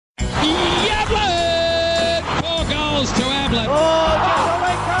England.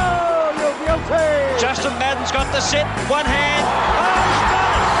 Oh, you're guilty. Justin Madden's got the set, one hand. Oh, he's done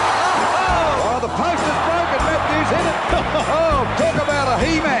it. Oh, the post is broken. Matthews hit it. Oh, talk about a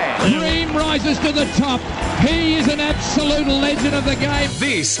he-man. Dream rises to the top. He is an absolute legend of the game.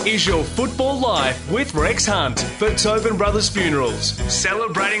 This is your Football Life with Rex Hunt for Tobin Brothers Funerals,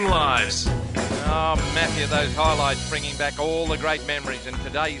 celebrating lives. Oh, Matthew, those highlights bringing back all the great memories, and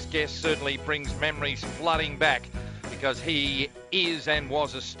today's guest certainly brings memories flooding back because he is and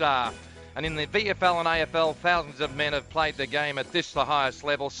was a star. And in the VFL and AFL, thousands of men have played the game at this, the highest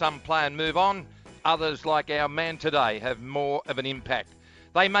level. Some play and move on. Others, like our man today, have more of an impact.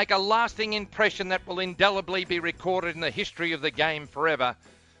 They make a lasting impression that will indelibly be recorded in the history of the game forever.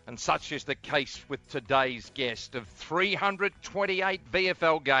 And such is the case with today's guest of 328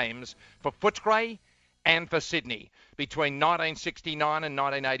 VFL games for Footscray and for Sydney between 1969 and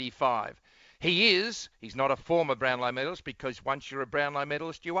 1985. He's not a former Brownlow medalist, because once you're a Brownlow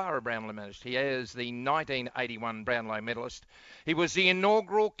medalist, you are a Brownlow medalist. He is the 1981 Brownlow medalist. He was the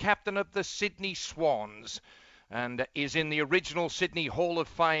inaugural captain of the Sydney Swans and is in the original Sydney Hall of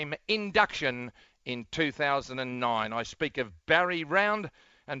Fame induction in 2009. I speak of Barry Round.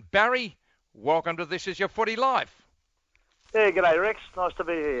 And Barry, welcome to This Is Your Footy Life. Yeah, g'day Rex, nice to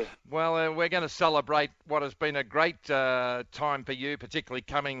be here. Well, we're going to celebrate what has been a great time for you, particularly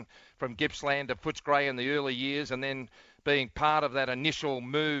coming from Gippsland to Footscray in the early years and then being part of that initial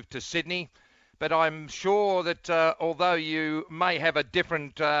move to Sydney. But I'm sure that although you may have a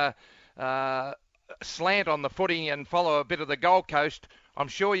different slant on the footy and follow a bit of the Gold Coast, I'm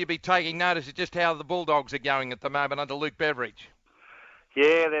sure you'll be taking notice of just how the Bulldogs are going at the moment under Luke Beveridge.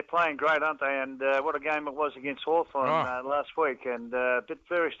 Yeah, they're playing great, aren't they? And what a game it was against Hawthorn last week. And a bit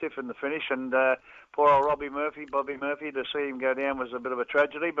very stiff in the finish. And poor old Bobby Murphy, to see him go down was a bit of a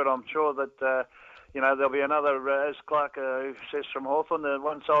tragedy. But I'm sure that, there'll be another, as Clark who says from Hawthorn,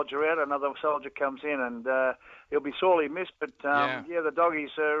 one soldier out, another soldier comes in. And he'll be sorely missed. But, the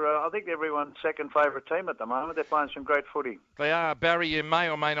Doggies are, I think, everyone's second favourite team at the moment. They're playing some great footy. They are. Barry, you may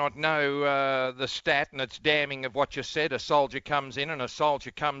or may not know the stat, and it's damning of what you said. A soldier comes in and a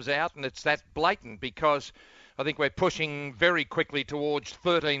soldier comes out, and it's that blatant because I think we're pushing very quickly towards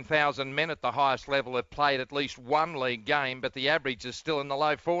 13,000 men at the highest level have played at least one league game, but the average is still in the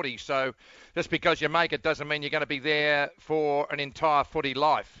low 40s. So just because you make it doesn't mean you're going to be there for an entire footy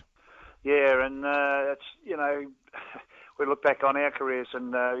life. Yeah, and we look back on our careers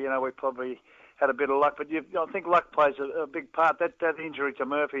and, we probably had a bit of luck, but I think luck plays a big part. That injury to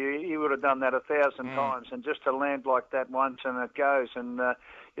Murphy, he would have done that 1,000 times, and just to land like that once and it goes. And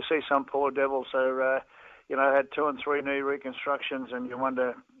you see some poor devils who, had 2 and 3 knee reconstructions, and you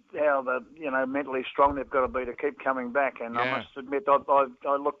wonder how mentally strong they've got to be to keep coming back. And I must admit,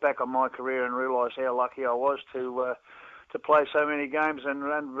 I look back on my career and realise how lucky I was to play so many games and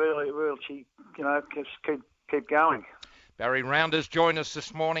really, keep going. Barry Rounders joined us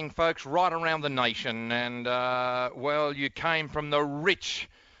this morning, folks, right around the nation. And, you came from the rich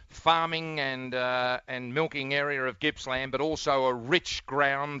farming and milking area of Gippsland, but also a rich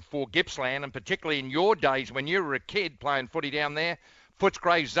ground for Gippsland, and particularly in your days when you were a kid playing footy down there,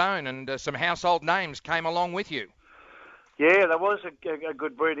 Footscray Zone, and some household names came along with you. Yeah, there was a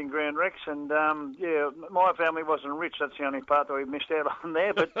good breeding ground, Rex, and my family wasn't rich. That's the only part that we missed out on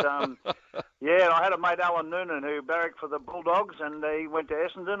there. But I had a mate, Alan Noonan, who barracked for the Bulldogs, and he went to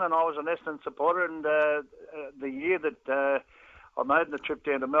Essendon, and I was an Essendon supporter. And the year that I made the trip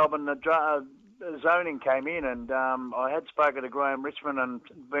down to Melbourne, the zoning came in, and I had spoken to Graham Richmond and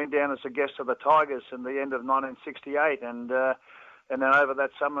been down as a guest of the Tigers in the end of 1968, and then over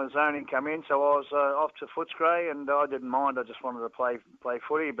that summer, zoning came in, so I was off to Footscray, and I didn't mind. I just wanted to play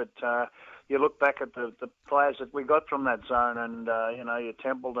footy. But you look back at the players that we got from that zone, and your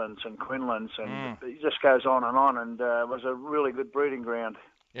Templetons and Quinlans, and it just goes on, and it was a really good breeding ground.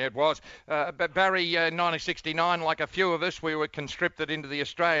 Yeah, it was. But Barry, 1969, like a few of us, we were conscripted into the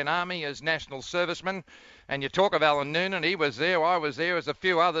Australian Army as national servicemen. And you talk of Alan Noonan, he was there, I was there, as a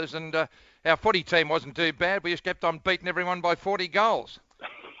few others, and our footy team wasn't too bad. We just kept on beating everyone by 40 goals.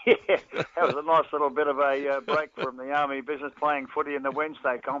 Yeah, that was a nice little bit of a break from the Army business, playing footy in the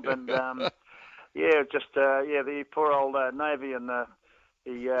Wednesday comp. And, the poor old Navy and the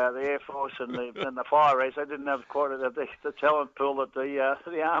Air Force and the Fire Race, they didn't have quite the talent pool that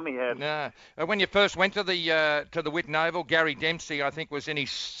the Army had. No. When you first went to the Whitten Oval, Gary Dempsey, I think, was in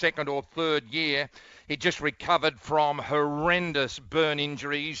his second or third year. He just recovered from horrendous burn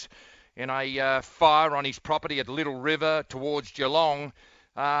injuries in a fire on his property at Little River towards Geelong.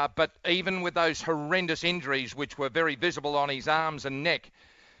 But even with those horrendous injuries, which were very visible on his arms and neck,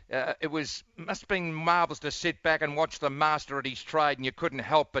 must have been marvellous to sit back and watch the master at his trade, and you couldn't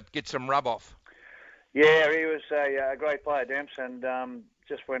help but get some rub off. Yeah, he was a great player, Demps, and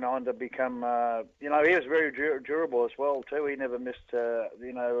just went on to become, he was very durable as well too. He never missed,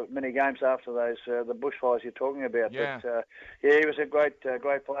 many games after those the bushfires you're talking about. Yeah. But he was a great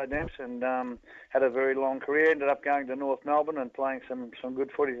player, Demps, and had a very long career. Ended up going to North Melbourne and playing some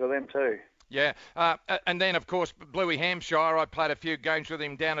good footy for them too. Yeah, and then, of course, Bluey Hampshire, I played a few games with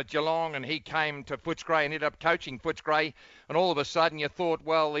him down at Geelong, and he came to Footscray and ended up coaching Footscray, and all of a sudden you thought,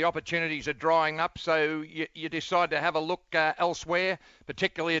 well, the opportunities are drying up, so you decide to have a look elsewhere,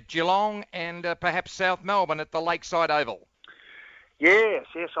 particularly at Geelong and perhaps South Melbourne at the Lakeside Oval. Yes,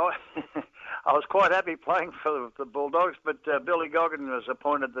 I was quite happy playing for the Bulldogs, but Billy Goggin was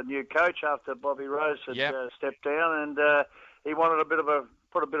appointed the new coach after Bobby Rose had stepped down, and he wanted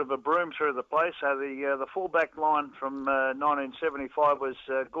put a bit of a broom through the place. So the full-back line from 1975 was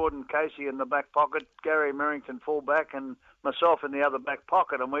Gordon Casey in the back pocket, Gary Merrington full-back, and myself in the other back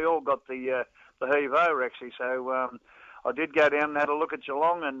pocket, and we all got the heave-ho, Rexy. So I did go down and had a look at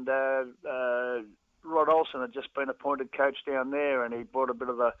Geelong, and Rod Olsen had just been appointed coach down there, and he brought a bit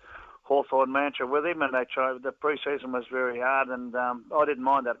of the Hawthorn mantra with him, and the pre-season was very hard, and I didn't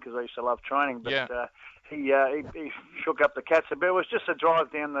mind that because I used to love training, but he shook up the cats a bit. It was just a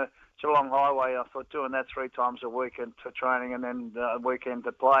drive down the Geelong Highway. I thought doing that 3 times a week and for training and then a weekend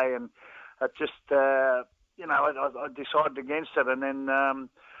to play, and it just, I decided against it, and then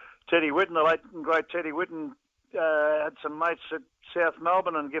Teddy Whitten, the late and great Teddy Whitten, had some mates at South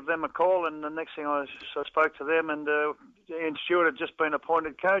Melbourne and give them a call, and the next thing I spoke to them, and Ian Stewart had just been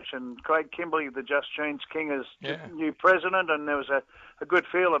appointed coach, and Craig Kimberley, the Just Genes King, as new president, and there was a good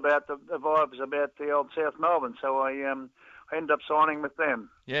feel about the vibes about the old South Melbourne, so I ended up signing with them.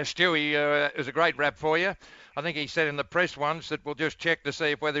 Yeah, Stewie, it was a great rap for you. I think he said in the press once that we'll just check to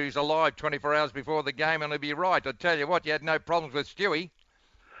see whether he's alive 24 hours before the game, and he'll be right. I tell you what, you had no problems with Stewie.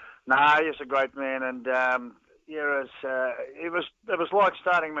 No, he's a great man, and it was like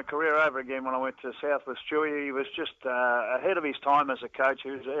starting my career over again when I went to South with Stewie. He was just ahead of his time as a coach. He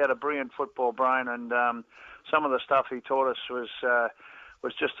had a brilliant football brain, and some of the stuff he taught us was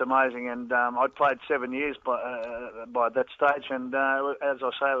just amazing. And I'd played 7 years by that stage, and as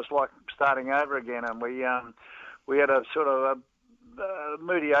I say, it was like starting over again. And we had a sort of a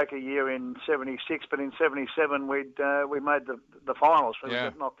mediocre year in '76, but in '77 we made the finals. We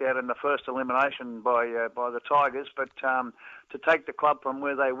got knocked out in the first elimination by the Tigers, but to take the club from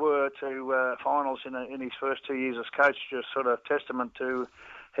where they were to finals in his first 2 years as coach, just sort of testament to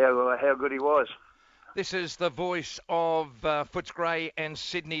how good he was. This is the voice of Footscray and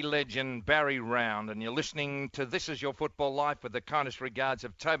Sydney legend Barry Round, and you're listening to This Is Your Football Life with the kindest regards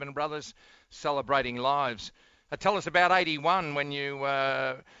of Tobin Brothers, celebrating lives. Tell us about '81 when you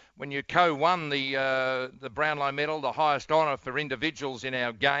co-won the Brownlow Medal, the highest honour for individuals in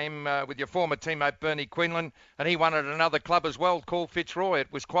our game, with your former teammate Bernie Quinlan, and he won at another club as well called Fitzroy. It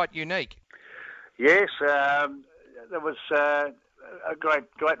was quite unique. Yes, there was a great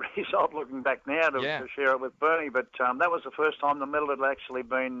result looking back now to share it with Bernie, but that was the first time the medal had actually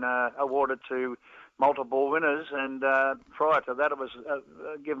been awarded to multiple winners, and prior to that it was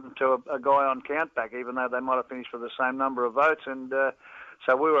given to a guy on countback, even though they might have finished with the same number of votes, and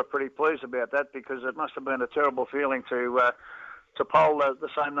so we were pretty pleased about that, because it must have been a terrible feeling to poll the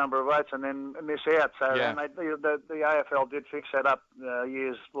same number of votes and then miss out. So and the AFL did fix that up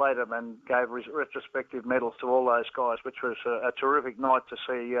years later and gave retrospective medals to all those guys, which was a terrific night to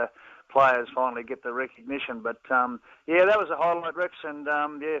see players finally get the recognition. But that was a highlight, Rex, and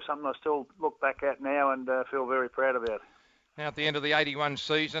something I still look back at now and feel very proud about. Now, at the end of the '81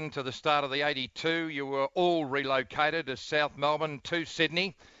 season to the start of the '82, you were all relocated to South Melbourne to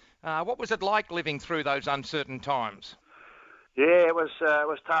Sydney. What was it like living through those uncertain times? Yeah, it was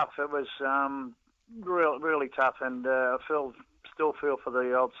tough. It was really tough, and I still feel for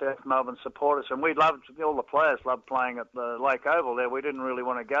the old South Melbourne supporters. And all the players loved playing at the Lake Oval there. We didn't really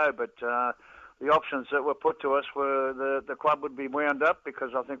want to go, but the options that were put to us were the club would be wound up,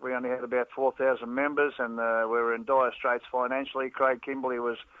 because I think we only had about 4,000 members, and we were in dire straits financially. Craig Kimberley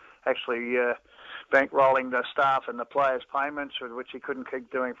was actually bankrolling the staff and the players' payments, which he couldn't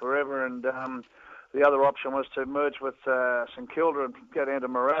keep doing forever, and the other option was to merge with St Kilda and go down to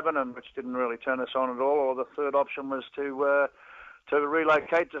Moorabbin, which didn't really turn us on at all. Or the third option was to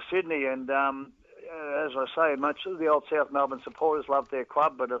relocate to Sydney. And as I say, much of the old South Melbourne supporters loved their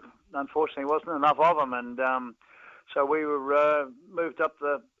club, but unfortunately wasn't enough of them. And so we were moved up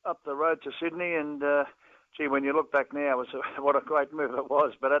the road to Sydney. And when you look back now, what a great move it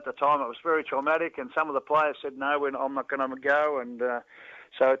was. But at the time, it was very traumatic. And some of the players said, "No, I'm not going to go." And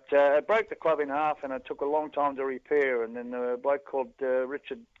So it broke the club in half, and it took a long time to repair. And then a bloke called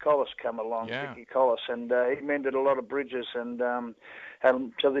Richard Collis came along, Vicky Collis, and he mended a lot of bridges. And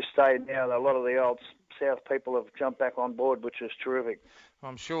to this day now, a lot of the old South people have jumped back on board, which is terrific.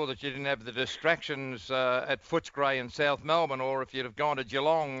 I'm sure that you didn't have the distractions at Footscray in South Melbourne, or if you'd have gone to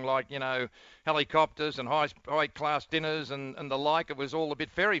Geelong, like, helicopters and high-class dinners and the like. It was all a bit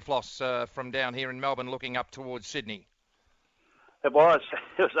fairy floss from down here in Melbourne looking up towards Sydney. It was.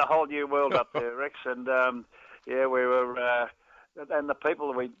 It was a whole new world up there, Rex. And, we were... and the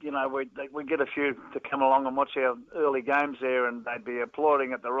people, we'd get a few to come along and watch our early games there, and they'd be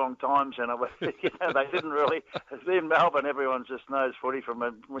applauding at the wrong times. And they didn't really. In Melbourne, everyone just knows footy from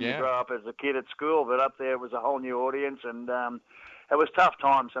when you grow up as a kid at school. But up there, it was a whole new audience, and it was tough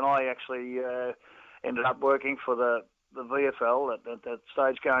times. And I actually ended up working for the VFL at that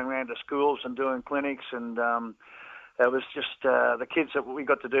stage, going around to schools and doing clinics and. It was just the kids that we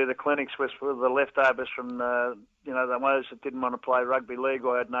got to do the clinics with were the leftovers from the ones that didn't want to play rugby league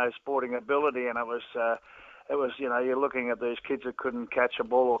or had no sporting ability, and it was you're looking at these kids that couldn't catch a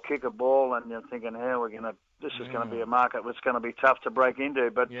ball or kick a ball, and you're thinking, this is going to be a market that's going to be tough to break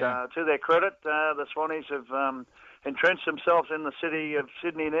into. But to their credit, the Swannies have entrenched themselves in the city of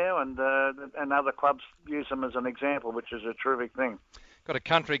Sydney now, and other clubs use them as an example, which is a terrific thing. Got a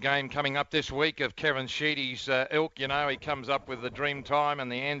country game coming up this week of Kevin Sheedy's ilk. He comes up with the Dream Time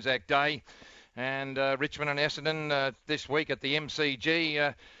and the Anzac Day. And Richmond and Essendon this week at the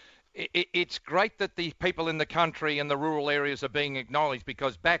MCG. It's great that the people in the country and the rural areas are being acknowledged,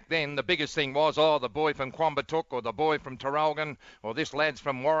 because back then the biggest thing was, the boy from Quambatook, or the boy from Tarralgon, or this lad's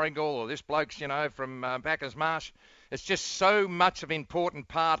from Warragul, or this bloke's, from Bacchus Marsh. It's just so much of an important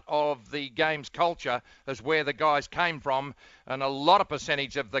part of the game's culture as where the guys came from, and a lot of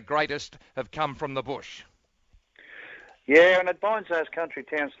percentage of the greatest have come from the bush. Yeah, and it binds those country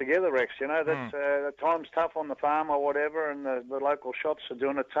towns together, Rex. That's at times tough on the farm or whatever, and the local shops are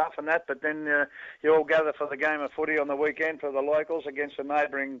doing it tough and that. But then you all gather for the game of footy on the weekend for the locals against a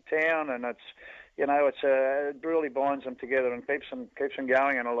neighbouring town, and it really binds them together and keeps them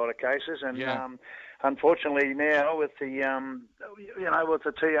going in a lot of cases. And unfortunately now with the with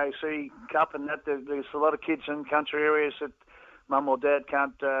the TAC Cup and that, there's a lot of kids in country areas that mum or dad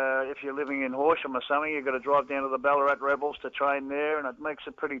can't, if you're living in Horsham or something, you've got to drive down to the Ballarat Rebels to train there, and it makes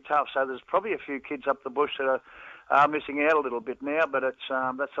it pretty tough. So there's probably a few kids up the bush that are missing out a little bit now, but it's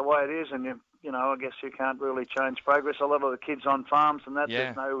that's the way it is, and I guess you can't really change progress. A lot of the kids on farms and that,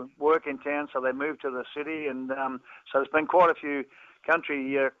 there's no work in town, so they move to the city, and so there's been quite a few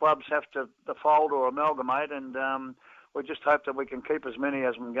country clubs have to fold or amalgamate, and we just hope that we can keep as many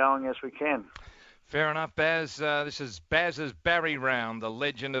of them going as we can. Fair enough, Baz. This is Baz's Barry Round, the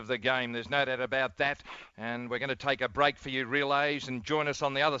legend of the game. There's no doubt about that. And we're going to take a break for you relays and join us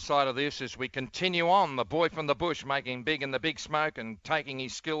on the other side of this as we continue on. The boy from the bush making big in the big smoke and taking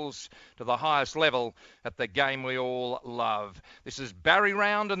his skills to the highest level at the game we all love. This is Barry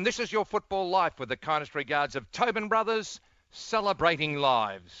Round, and this is your football life with the kindest regards of Tobin Brothers, celebrating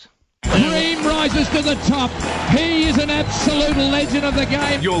lives. Dream rises to the top. He is an absolute legend of the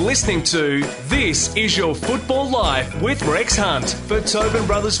game. You're listening to This Is Your Football Life with Rex Hunt for Tobin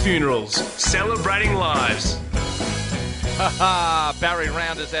Brothers Funerals, celebrating lives. Barry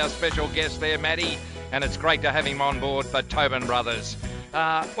Round is our special guest there, Matty, and it's great to have him on board for Tobin Brothers.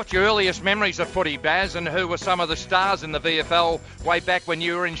 What's your earliest memories of footy, Baz, and who were some of the stars in the VFL way back when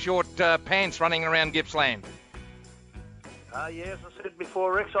you were in short pants running around Gippsland? As I said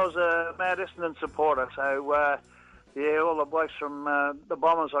before, Rex, I was a mad Essendon supporter. So, all the blokes from the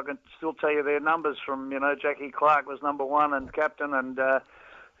Bombers, I can still tell you their numbers from, Jackie Clark was number one and captain, and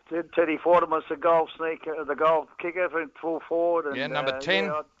Teddy Fordham was the goal kicker for full forward. And, number 10.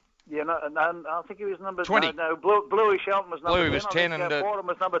 I think he was number 20. No, Bluey Shelton was number 10. Bluey was 10 and Fordham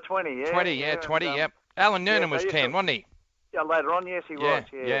was number 20. 20, yep. Alan Noonan was 10, wasn't he? Yeah, later on, yes, he was.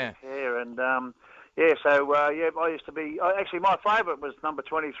 Yeah. And I used to be... Actually, my favourite was number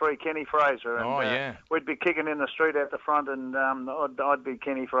 23, Kenny Fraser. And, we'd be kicking in the street out the front, and I'd be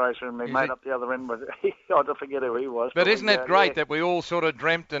Kenny Fraser, and my mate up the other end was... I forget who he was. But isn't it great that we all sort of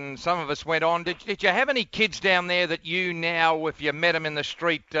dreamt, and some of us went on? Did you have any kids down there that you now, if you met them in the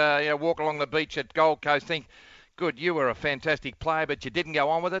street, walk along the beach at Gold Coast, think... Good, you were a fantastic player, but you didn't go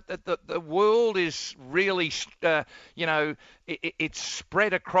on with it. The world is really, it's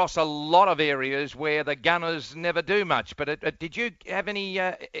spread across a lot of areas where the gunners never do much. But did you have any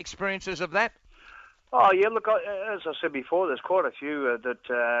experiences of that? Oh, yeah, look, as I said before, there's quite a few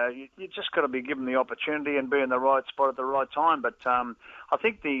that you just got to be given the opportunity and be in the right spot at the right time. But I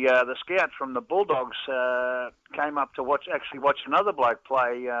think the scout from the Bulldogs came up to watch another bloke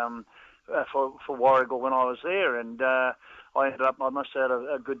play for Warragul when I was there, and I must have had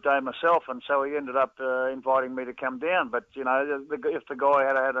a good day myself, and so he ended up inviting me to come down. But, you know, if the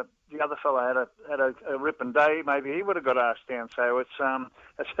guy the other fellow had a ripping day, maybe he would have got asked down. So it's a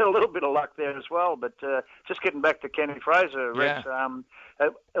little bit of luck there as well. But just getting back to Kenny Fraser, Rex,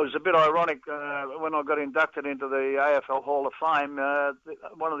 it was a bit ironic when I got inducted into the AFL Hall of Fame.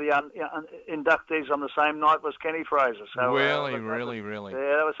 One of the inductees on the same night was Kenny Fraser. So really. Yeah, I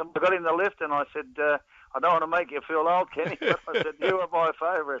got in the lift and I said, I don't want to make you feel old, Kenny, but I said, you are my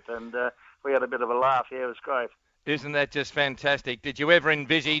favourite. And we had a bit of a laugh. Yeah, it was great. Isn't that just fantastic? Did you ever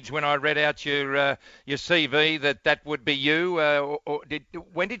envisage when I read out your CV that would be you?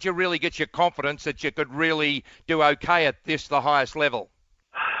 When did you really get your confidence that you could really do okay at the highest level?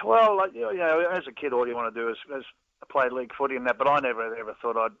 Well, you know, as a kid, all you want to do is play league footy and that, but I never ever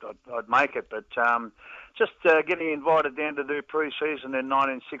thought I'd make it. But just getting invited down to do pre-season in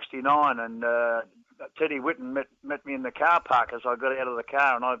 1969 and Teddy Whitten met me in the car park as I got out of the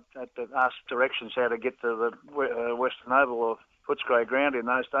car, and I had to ask directions how to get to the Western Oval or Footscray ground in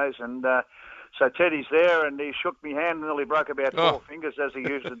those days. And so Teddy's there, and he shook me hand and nearly broke about 4 fingers, as he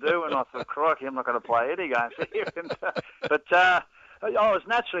used to do. And I thought, crikey, I'm not going to play any games here. But I was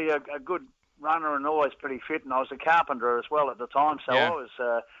naturally a good runner and always pretty fit, and I was a carpenter as well at the time. So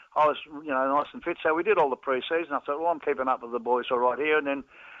I was you know, nice and fit. So we did all the pre-season. I thought, well, I'm keeping up with the boys all right here. And then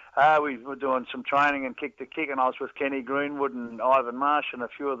we were doing some training and kick to kick, and I was with Kenny Greenwood and Ivan Marsh and a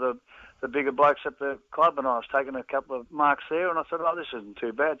few of the bigger blokes at the club, and I was taking a couple of marks there, and I thought, oh, this isn't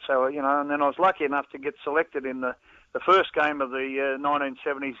too bad. So, you know, and then I was lucky enough to get selected in the first game of the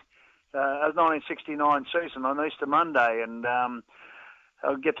 1969 season on Easter Monday, and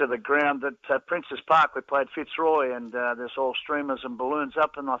I'll get to the ground at Princess Park. We played Fitzroy, and there's all streamers and balloons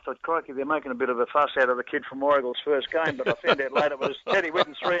up, and I thought, crikey, they're making a bit of a fuss out of the kid from Warragul's first game, but I found out later it was Teddy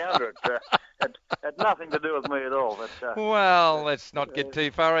Whitten's 300. Had nothing to do with me at all. But, well, let's not get too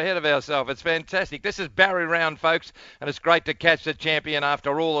far ahead of ourselves. It's fantastic. This is Barry Round, folks, and it's great to catch the champion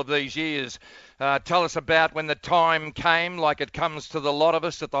after all of these years. Tell us about when the time came, like it comes to the lot of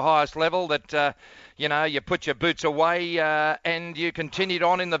us at the highest level, that, you know, you put your boots away and you continued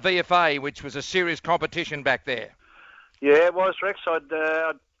on in the VFA, which was a serious competition back there. Yeah, it was, Rex. I'd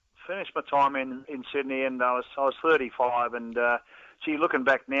finished my time in Sydney, and I was 35, and gee, looking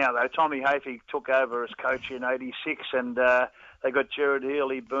back now, though, Tommy Hafey took over as coach in 86, and they got Gerard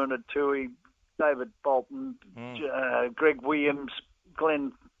Healy, Bernard Toohey, David Bolton, Greg Williams,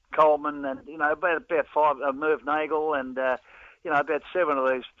 Glenn Coleman, and, you know, about 5, Merv Nagel, and, you know, about 7 of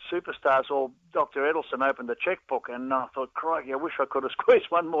these superstars. All Dr. Edelson opened the checkbook, and I thought, crikey, I wish I could have squeezed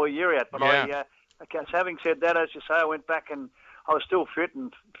one more year out. But having said that, as you say, I went back and I was still fit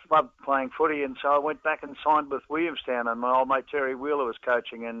and loved playing footy, and so I went back and signed with Williamstown, and my old mate Terry Wheeler was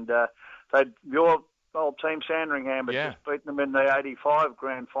coaching, and your old team Sandringham had just beaten them in the 85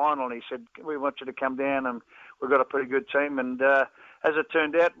 grand final, and he said, we want you to come down, and we've got a pretty good team. And as it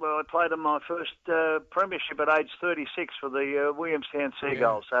turned out, well, I played in my first premiership at age 36 for the Williamstown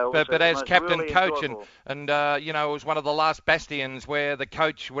Seagulls. So but as captain really coach, enjoyable. and you know, it was one of the last bastions where the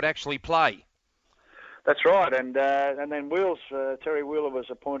coach would actually play. That's right, and then Terry Wheeler was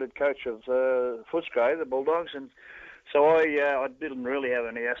appointed coach of Footscray, the Bulldogs, and so I didn't really have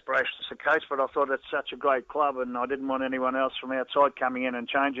any aspirations to coach, but I thought it's such a great club, and I didn't want anyone else from outside coming in and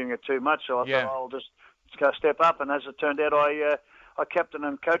changing it too much, so I thought I'll just go step up, and as it turned out, I captained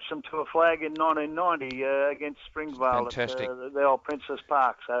and coached them to a flag in 1990 against Springvale at the old Princess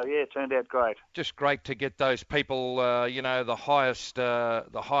Park. So yeah, it turned out great. Just great to get those people, you know, the highest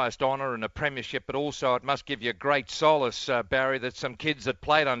honour and a premiership, but also it must give you great solace, Barry, that some kids that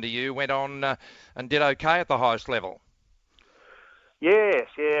played under you went on and did okay at the highest level. Yes,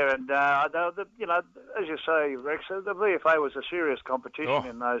 yeah, and you know, as you say, Rex, the VFA was a serious competition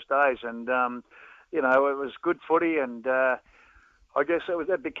in those days, and you know, it was good footy, and I guess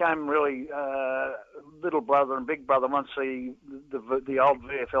it became really little brother and big brother once the old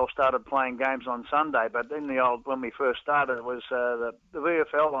VFL started playing games on Sunday. But when we first started, it was the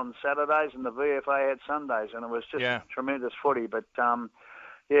VFL on Saturdays and the VFA had Sundays, and it was just tremendous footy. But but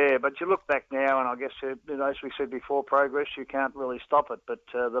you look back now, and I guess, you know, as we said before, progress, you can't really stop it. But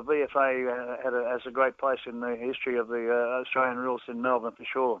the VFA has a great place in the history of the Australian rules in Melbourne, for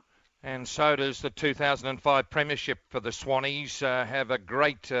sure. And so does the 2005 premiership for the Swannies have a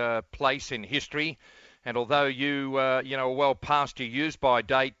great place in history. And although you, were well past your use-by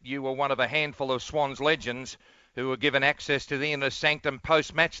date, you were one of a handful of Swans legends who were given access to the inner sanctum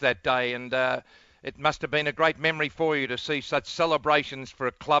post-match that day. And it must have been a great memory for you to see such celebrations for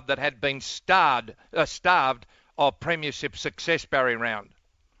a club that had been starved of premiership success, Barry Round.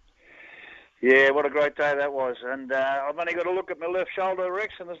 Yeah, what a great day that was. And I've only got to look at my left shoulder,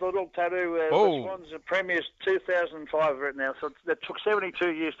 Rex, and there's a little tattoo. The Swans Premiers 2005 written now. So it took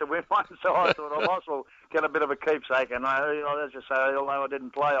 72 years to win one, so I thought I might as well get a bit of a keepsake. And as you say, although I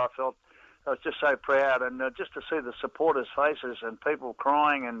didn't play, I felt I was just so proud. And just to see the supporters' faces and people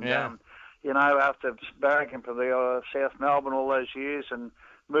crying and, after barracking for the South Melbourne all those years and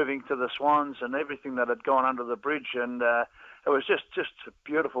moving to the Swans and everything that had gone under the bridge, and it was just a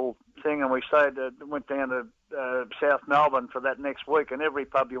beautiful thing. And we went down to South Melbourne for that next week, and every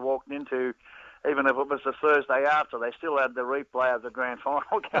pub you walked into, even if it was the Thursday after, they still had the replay of the grand final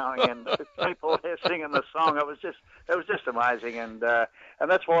going, and people there singing the song. It was just amazing, and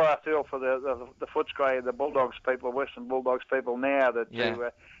that's why I feel for the Footscray, the Bulldogs people, Western Bulldogs people now, that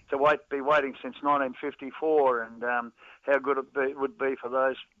to be waiting since 1954, and how good it would be for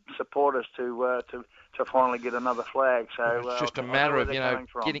those supporters to finally get another flag. So it's just a matter of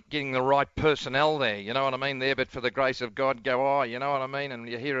getting the right personnel there. You know what I mean? There, but for the grace of God, go. You know what I mean? And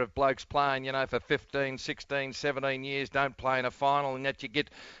you hear of blokes playing, for 15, 16, 17 years, don't play in a final, and yet you get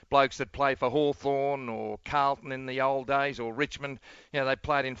blokes that play for Hawthorn or Carlton in the old days, or Richmond. They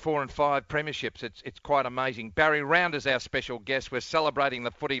played in 4 and 5 premierships. It's quite amazing. Barry Round is our special guest. We're celebrating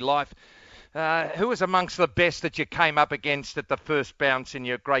the footy life. Who was amongst the best that you came up against at the first bounce in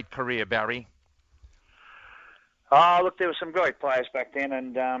your great career, Barry? Look, there were some great players back then,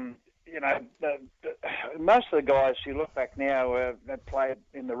 and most of the guys you look back now that played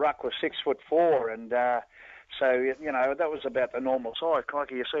in the ruck were 6'4", and so that was about the normal size.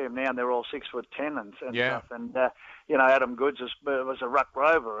 Like you see them now, and they're all 6'10" and stuff. And Adam Goods was a ruck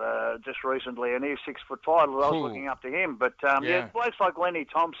rover just recently, and he's 6'5". I was looking up to him, but blokes like Lenny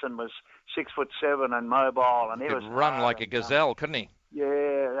Thompson was 6'7" and mobile, and he was run like a gazelle, couldn't he?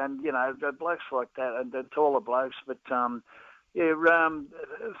 Yeah, and the blokes like that, and the taller blokes, but Mike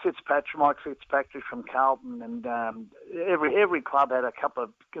Fitzpatrick from Carlton, and every club had a couple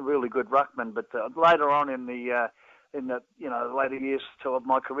of really good ruckmen. But later on in the later years of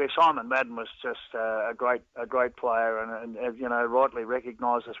my career, Simon Madden was just a great player, and rightly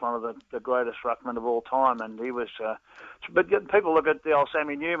recognised as one of the greatest ruckmen of all time. And he was, but people look at the old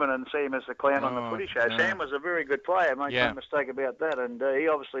Sammy Newman and see him as the clown on the footy show. Yeah. Sam was a very good player, make no mistake about that, and he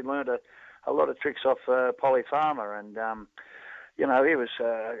obviously learned a lot of tricks off Polly Farmer, and he was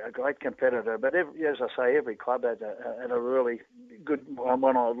a great competitor. But as I say, every club had a really good one,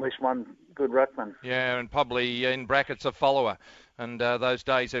 or at least one good ruckman. Yeah, and probably in brackets a follower. And those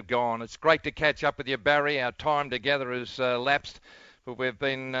days have gone. It's great to catch up with you, Barry. Our time together has lapsed, but we've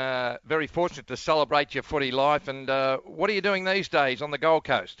been very fortunate to celebrate your footy life. And what are you doing these days on the Gold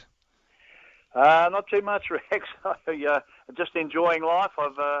Coast? Not too much, Rex. Just enjoying life.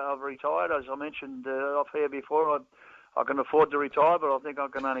 I've retired, as I mentioned off here before. I can afford to retire, but I think I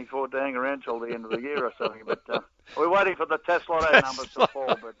can only afford to hang around till the end of the year or something. But we're waiting for the Tesla numbers to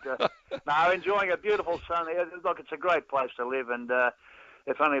fall. But no, enjoying a beautiful sun. Look, it's a great place to live, and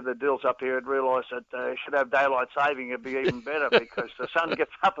if only the Dills up here had realised that they should have daylight saving, it'd be even better, because the sun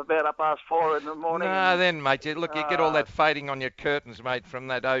gets up about 4:30 in the morning. No, then, mate, you get all that fading on your curtains, mate, from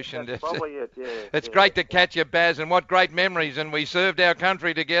that ocean. That's probably it, yeah. It's great to catch you, Baz, and what great memories. And we served our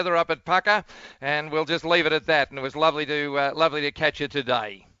country together up at Pucka, and we'll just leave it at that. And it was lovely to catch you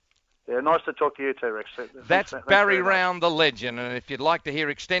today. Yeah, nice to talk to you too, Rex. That's Barry Round, the legend. And if you'd like to hear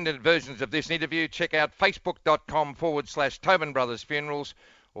extended versions of this interview, check out facebook.com/Tobin Brothers Funerals,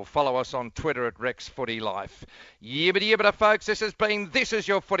 or follow us on Twitter at Rex Footy Life. Yibbity yibbita, folks. This is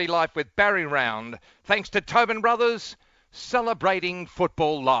your Footy Life with Barry Round. Thanks to Tobin Brothers, celebrating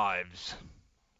football lives.